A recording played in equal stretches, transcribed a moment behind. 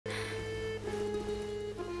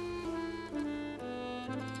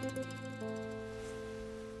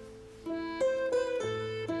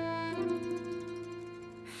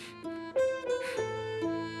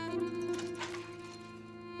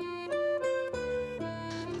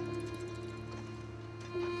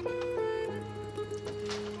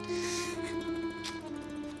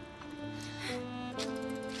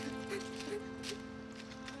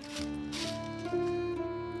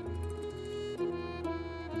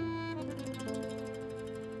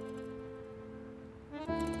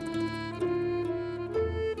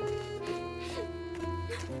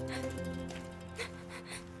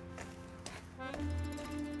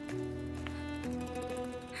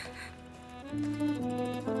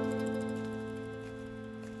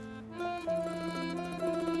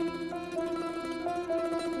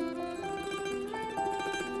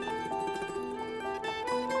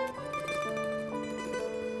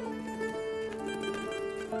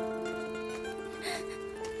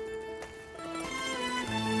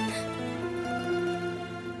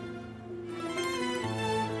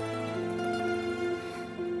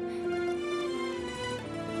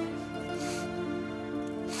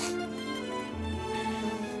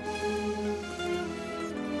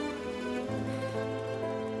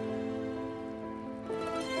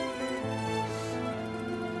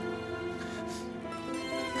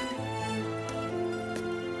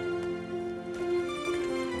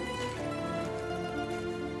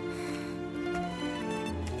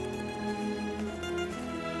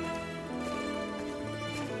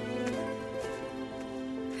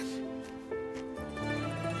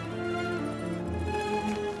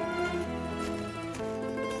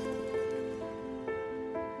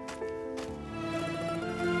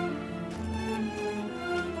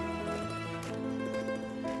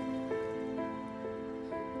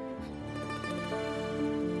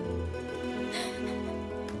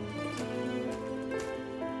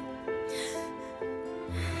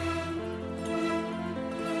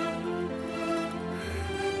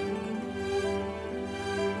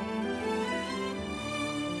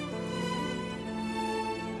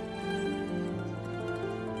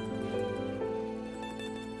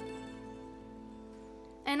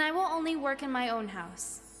And I will only work in my own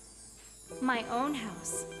house. My own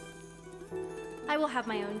house. I will have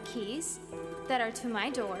my own keys that are to my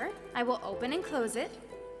door. I will open and close it.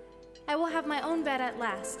 I will have my own bed at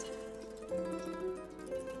last.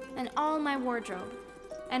 And all my wardrobe.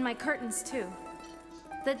 And my curtains too.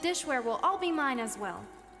 The dishware will all be mine as well.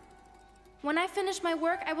 When I finish my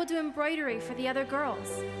work, I will do embroidery for the other girls.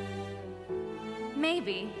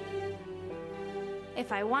 Maybe.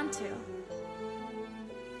 If I want to.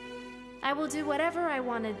 I will do whatever I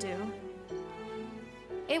want to do.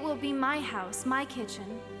 It will be my house, my kitchen.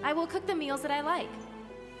 I will cook the meals that I like.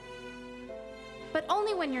 But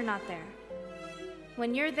only when you're not there.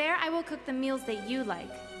 When you're there, I will cook the meals that you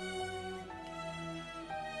like.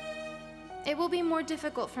 It will be more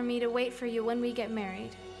difficult for me to wait for you when we get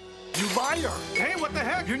married. You liar! Hey, what the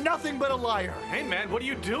heck? You're nothing but a liar. Hey, man, what are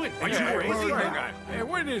you doing? Are you crazy? What's going on? Hey,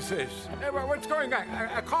 what is this? Hey, what's going on?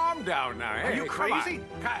 Calm down now. Hey, Are you crazy?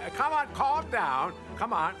 Come on, calm down.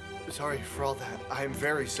 Come on. Sorry for all that. I am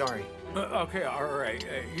very sorry. Okay, all right.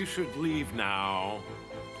 You should leave now.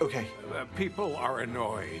 Okay. People are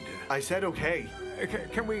annoyed. I said okay.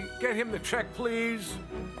 Can we get him the check, please?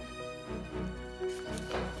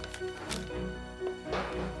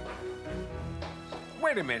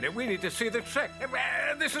 Wait a minute. We need to see the check.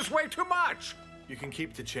 This is way too much. You can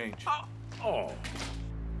keep the change. Oh.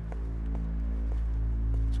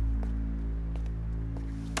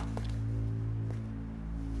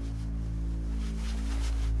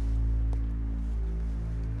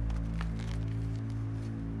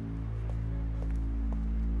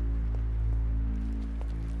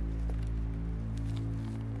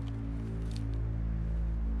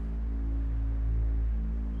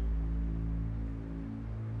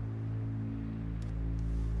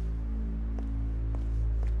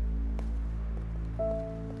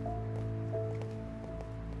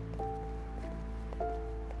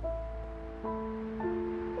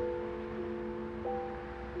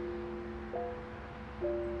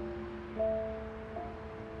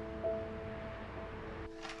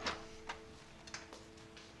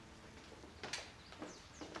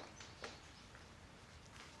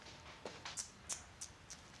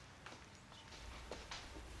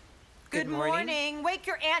 Good morning. Wake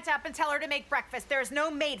your aunt up and tell her to make breakfast. There's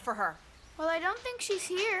no maid for her. Well, I don't think she's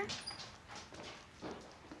here.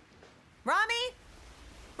 Rami?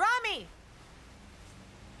 Rami!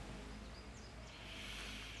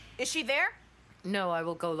 Is she there? No, I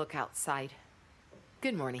will go look outside.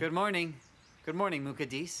 Good morning. Good morning. Good morning,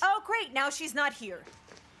 Mukadis. Oh, great. Now she's not here.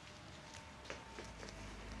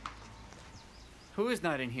 Who is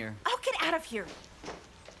not in here? Oh, get out of here.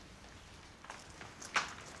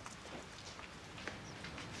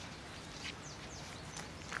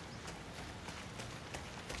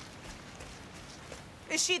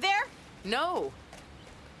 Is she there? No.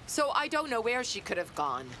 So I don't know where she could have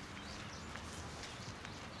gone.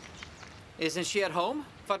 Isn't she at home,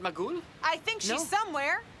 Fatmagul? I think she's No.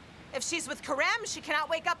 somewhere. If she's with Karem, she cannot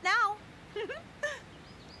wake up now.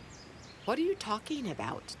 What are you talking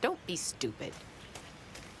about? Don't be stupid.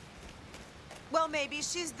 Well, maybe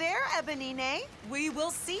she's there, Ebenine. We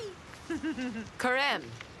will see. Karem.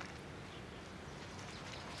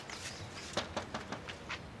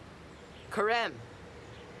 Karem.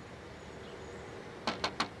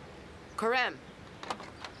 Karem.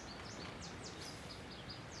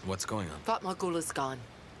 What's going on? Fatmagul is gone.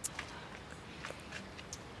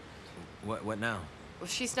 What now? Well,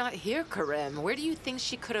 she's not here, Karem. Where do you think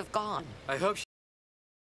she could have gone? I hope she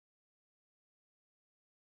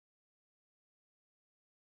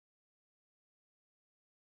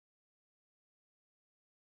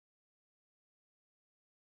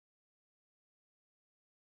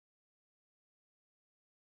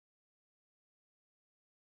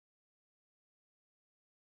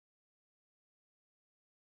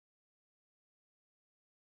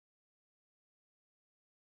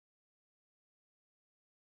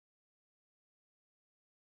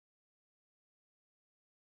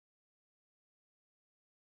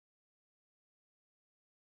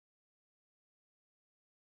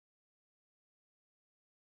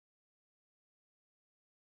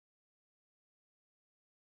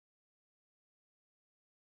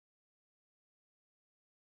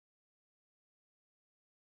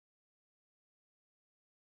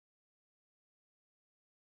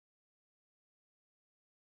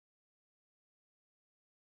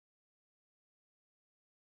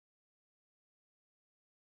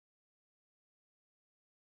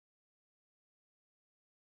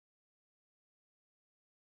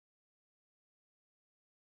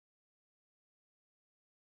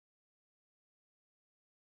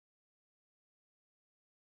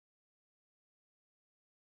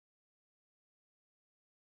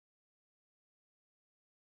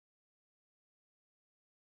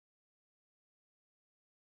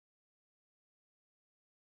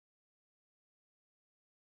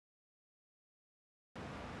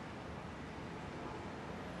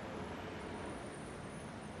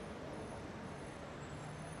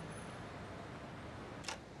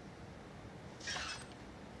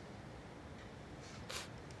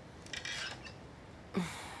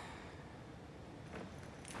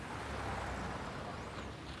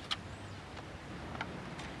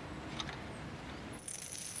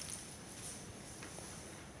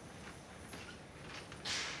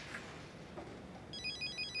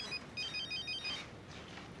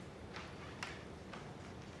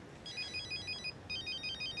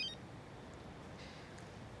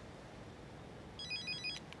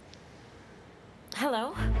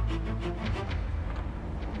Hello?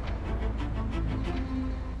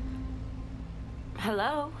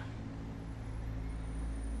 Hello?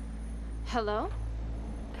 Hello?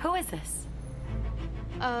 Who is this?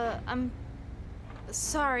 I'm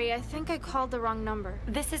sorry. I think I called the wrong number.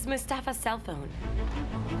 This is Mustafa's cell phone.